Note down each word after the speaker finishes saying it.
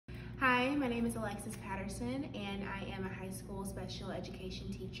Hi, my name is Alexis Patterson, and I am a high school special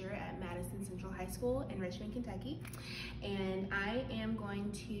education teacher at Madison Central High School in Richmond, Kentucky. And I am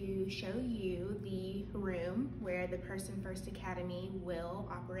going to show you the room where the Person First Academy will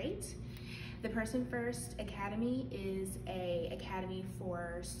operate. The Person First Academy is an academy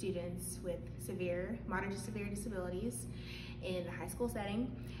for students with moderate to severe disabilities in the high school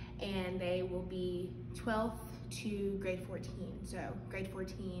setting, and they will be 12th to grade 14. So grade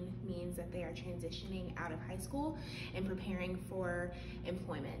 14 means that they are transitioning out of high school and preparing for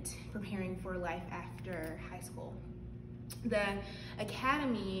employment, preparing for life after high school. The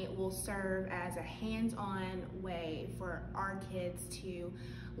academy will serve as a hands-on way for our kids to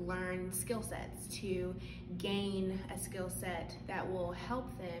learn skill sets, to gain a skill set that will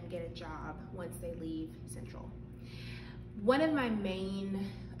help them get a job once they leave Central. One of my main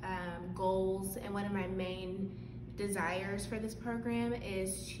goals and one of my main desires for this program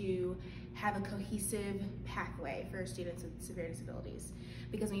is to have a cohesive pathway for students with severe disabilities.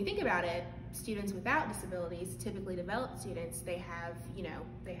 Because when you think about it, students without disabilities, typically developed students, they have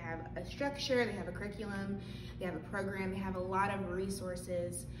a structure, they have a curriculum, they have a program, they have a lot of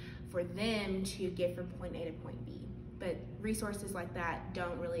resources for them to get from point A to point B. But resources like that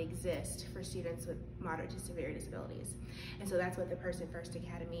don't really exist for students with moderate to severe disabilities. And so that's what the Person First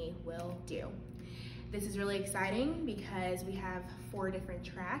Academy will do. This is really exciting because we have 4 different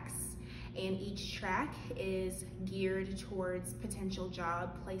tracks, and each track is geared towards potential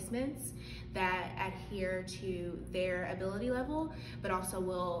job placements that adhere to their ability level, but also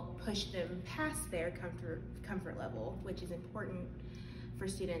will push them past their comfort level, which is important for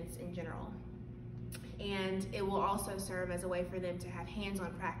students in general. And it will also serve as a way for them to have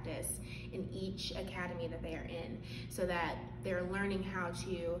hands-on practice in each academy that they are in, so that they're learning how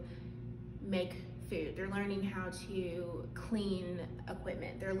to make food, they're learning how to clean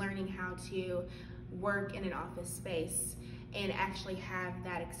equipment, they're learning how to work in an office space and actually have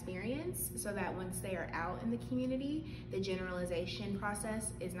that experience, so that once they are out in the community, the generalization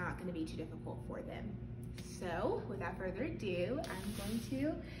process is not going to be too difficult for them. So without further ado, I'm going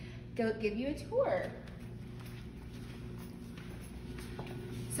to go give you a tour.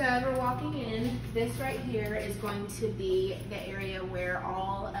 So as we're walking in, this right here is going to be the area where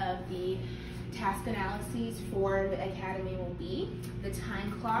all of the task analyses for the academy will be. The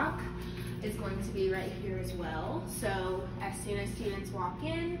time clock is going to be right here as well. So as soon as students walk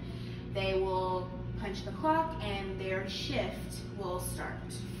in, they will punch the clock and their shift will start.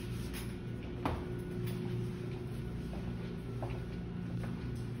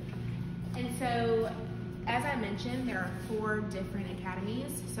 And so, as I mentioned, there are 4 different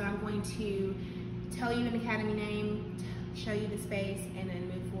academies. So I'm going to tell you an academy name, show you the space, and then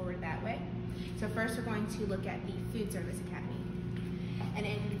move forward that way. So first we're going to look at the Food Service Academy. And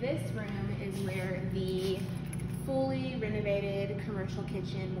in this room is where the fully renovated commercial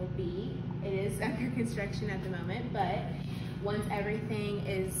kitchen will be. It is under construction at the moment, but once everything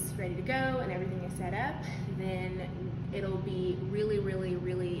is ready to go and everything is set up, then it'll be really, really,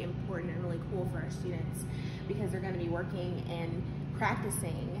 really important and really cool for our students, because they're going to be working and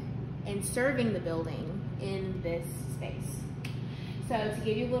practicing and serving the building in this space. So to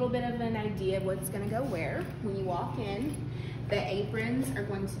give you a little bit of an idea of what's going to go where, when you walk in, the aprons are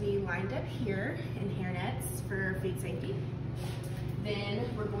going to be lined up here in hairnets for food safety. Then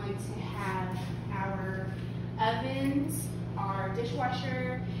we're going to have our ovens, our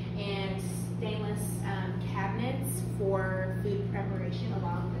dishwasher, and stainless cabinets for food preparation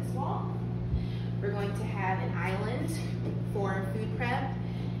along this wall. We're going to have an island for food prep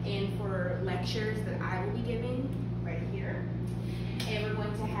and for lectures that I will be giving right here. And we're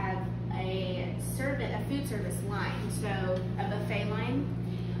going to have a food service line, so a buffet line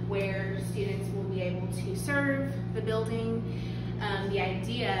where students will be able to serve the building. The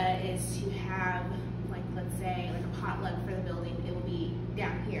idea is to have, let's say, a potluck for the building. It will be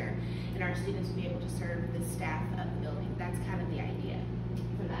down here, and our students will be able to serve the staff of the building. That's kind of the idea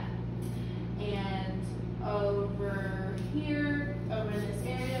for that. And over here, over in this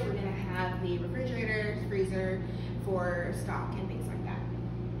area, we're going to have the refrigerator, freezer for stock and things like that.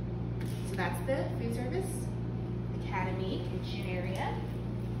 So that's the Food Service Academy kitchen area.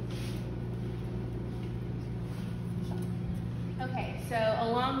 Okay, so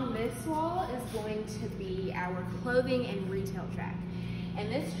along this wall is going to be our clothing and retail track.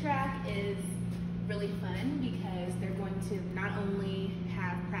 And this track is really fun because they're going to not only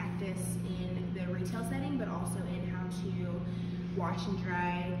have practice in the retail setting, but also in how to wash and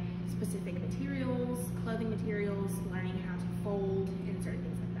dry specific materials, clothing materials, learning how to fold, and certain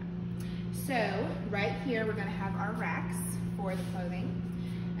things like that. So right here, we're going to have our racks for the clothing.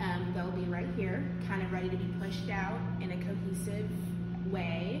 The here, kind of ready to be pushed out in a cohesive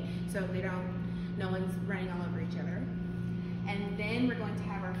way, so no one's running all over each other. And then we're going to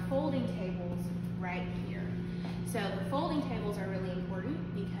have our folding tables right here. So the folding tables are really important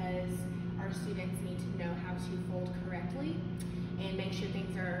because our students need to know how to fold correctly and make sure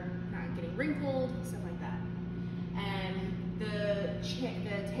things are not getting wrinkled, stuff like that. And the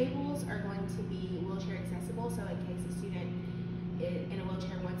tables are going to be wheelchair accessible, so in case a student in a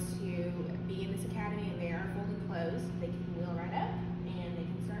wheelchair wants to be in this academy and they are folding clothes, they can wheel right up and they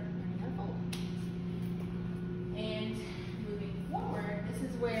can start learning how to fold. And moving forward, this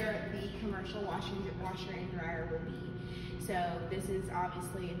is where the commercial washer and dryer will be. So this is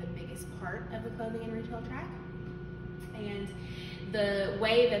obviously the biggest part of the clothing and retail track. And the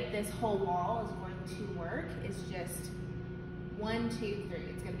way that this whole wall is going to work is just 1, 2, 3.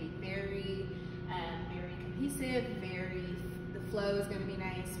 It's going to be very, very cohesive. The flow is going to be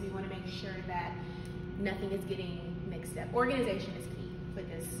nice. We want to make sure that nothing is getting mixed up. Organization is key for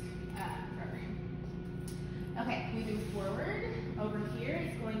this program. Okay, moving forward, over here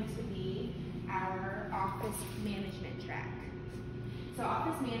is going to be our office management track. So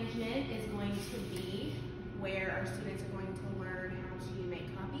office management is going to be where our students are going to learn how to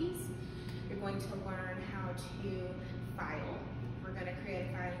make copies. You're going to learn how to file. We're going to create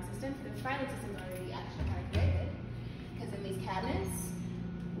a filing system. The filing system is already actually kind of created because in these cabinets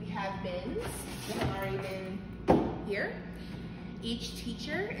we have bins that have already been here. Each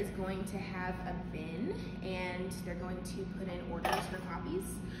teacher is going to have a bin and they're going to put in orders for copies,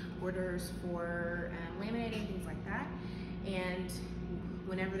 orders for laminating, things like that. And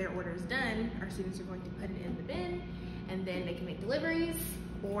whenever their order is done, our students are going to put it in the bin and then they can make deliveries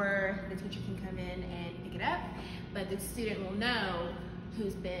or the teacher can come in and pick it up. But the student will know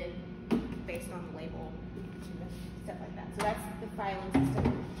whose bin based on the label, stuff like that. So that's the filing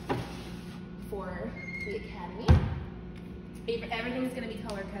system for the academy. Everything's going to be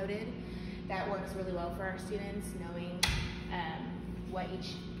color coded. That works really well for our students, knowing what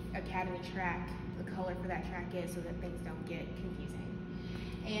each academy track, the color for that track is, so that things don't get confusing.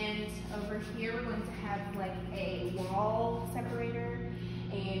 And over here we're going to have like a wall separator,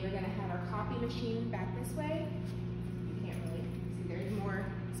 and we're going to have our copy machine back this way. You can't really see, there's more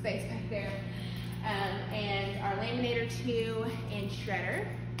space back there. And our laminator 2 and shredder.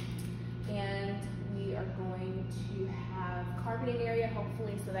 And we are going to have carpeting area,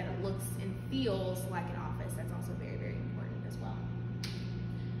 hopefully, so that it looks and feels like an office. That's also very, very important as well.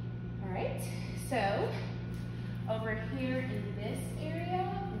 All right, so over here in this area,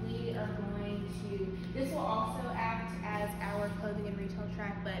 we are going to, this will also act as our clothing and retail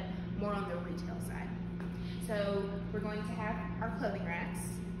track, but more on the retail side. So we're going to have our clothing racks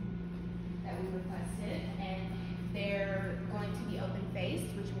that we requested, and they're going to be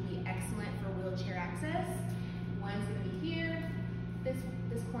open-faced, which will be excellent for wheelchair access. One's going to be here,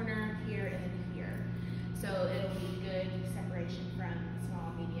 this corner, here, and then here. So it'll be good separation from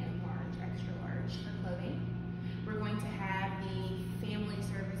small, medium, large, extra large for clothing. We're going to have the Family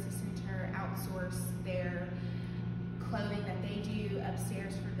Services Center outsource their clothing that they do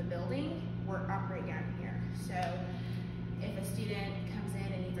upstairs for the building, or operate down here. So if a student comes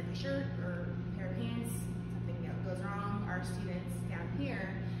in and needs like a shirt or a pair of pants, something that goes wrong, our students down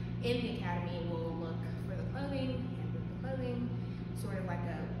here in the academy will look for the clothing and with the clothing, sort of like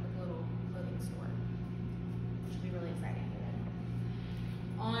a little clothing store, which will be really exciting for them.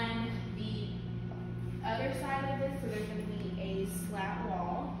 On the other side of this, so there's going to be a slat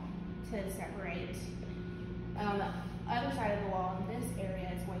wall to separate. On the other side of the wall in this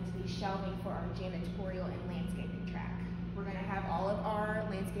area is going to be shelving for our janitorial and landscaping track. We're going to have all of our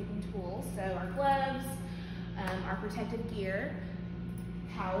landscaping tools, so our gloves, our protective gear,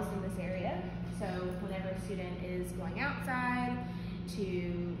 housed in this area. So whenever a student is going outside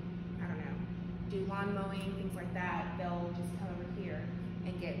to, I don't know, do lawn mowing, things like that, they'll just come over here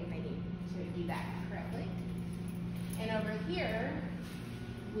and get what they need to do that correctly. And over here,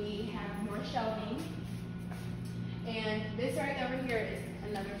 we have more shelving. And this right over here is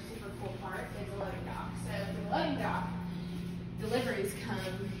another super cool part, is the loading dock. So for the loading dock, deliveries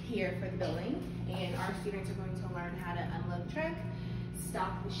come here for the building, and our students are going to learn how to unload the truck,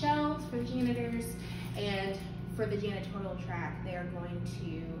 stock the shelves for the janitors, and for the janitorial track, they are going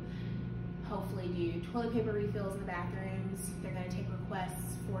to hopefully do toilet paper refills in the bathrooms. They're going to take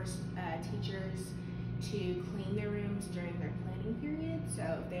requests for teachers to clean their rooms during their planning period. So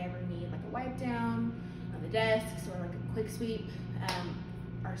if they ever need like a wipe down on the desks or like a quick sweep,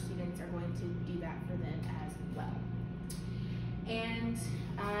 our students are going to do that for them as well. And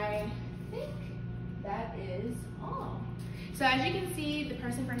I think that is all. So as you can see, the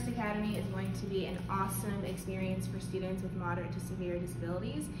Person First Academy is going to be an awesome experience for students with moderate to severe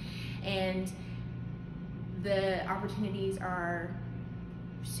disabilities, and the opportunities are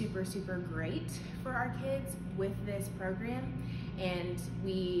super, super great for our kids with this program, and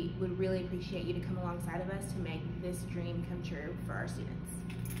we would really appreciate you to come alongside of us to make this dream come true for our students.